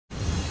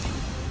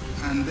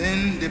And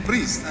then the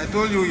priests, I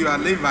told you, you are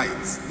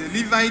Levites. The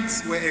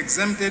Levites were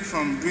exempted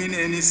from doing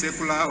any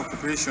secular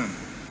occupation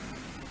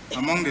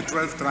among the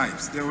 12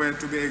 tribes. They were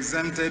to be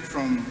exempted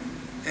from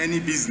any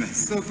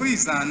business. So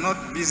priests are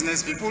not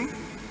business people.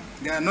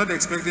 They are not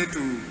expected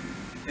to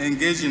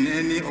engage in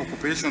any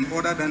occupation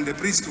other than the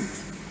priesthood,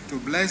 to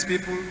bless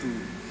people,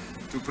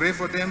 to pray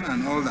for them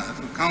and all that,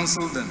 to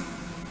counsel them.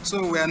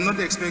 So we are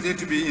not expected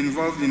to be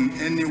involved in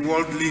any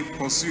worldly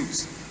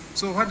pursuits.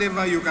 So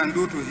whatever you can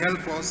do to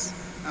help us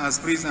as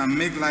priests and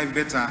make life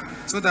better,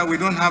 so that we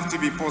don't have to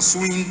be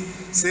pursuing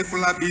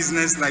secular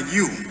business like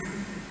you.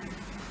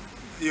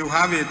 You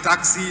have a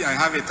taxi, I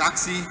have a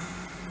taxi.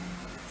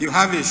 You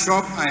have a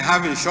shop, I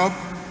have a shop.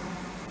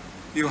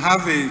 You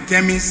have a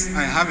chemist,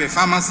 I have a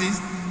pharmacy.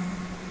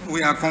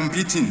 We are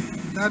competing.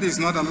 That is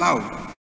not allowed.